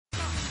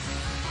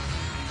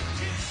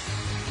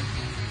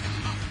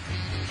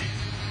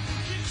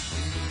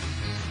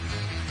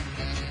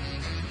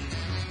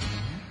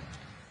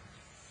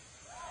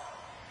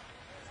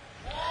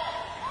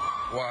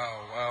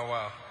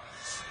Wow.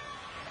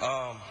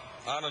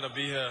 Honored to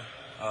be here.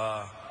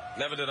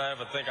 Never did I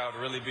ever think I would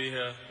really be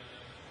here.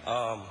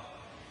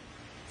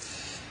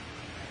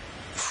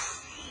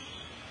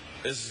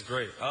 This is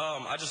great.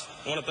 I just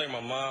want to thank my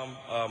mom,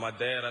 my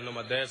dad. I know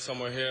my dad's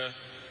somewhere here.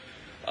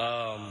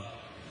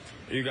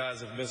 You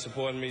guys have been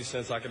supporting me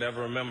since I could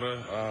ever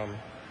remember.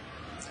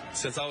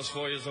 Since I was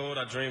 4 years old,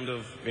 I dreamed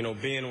of,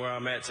 being where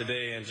I'm at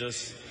today, and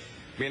just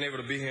being able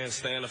to be here and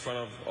stand in front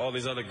of all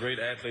these other great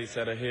athletes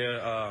that are here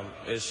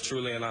is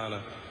truly an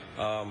honor.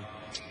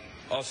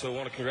 Also,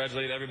 want to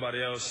congratulate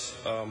everybody else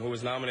who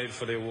was nominated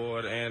for the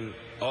award, and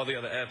all the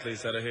other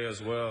athletes that are here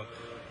as well.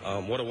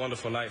 What a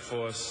wonderful night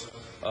for us,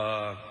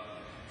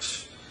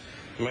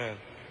 man.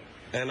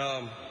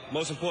 And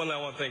most importantly,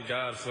 I want to thank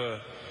God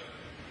for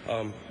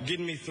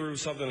getting me through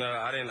something that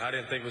I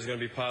didn't think was going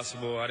to be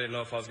possible. I didn't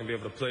know if I was going to be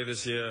able to play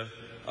this year,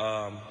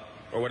 or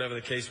whatever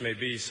the case may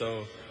be.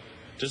 So,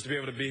 just to be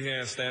able to be here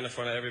and stand in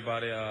front of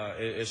everybody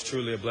is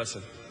truly a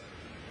blessing.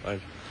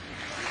 Thank you.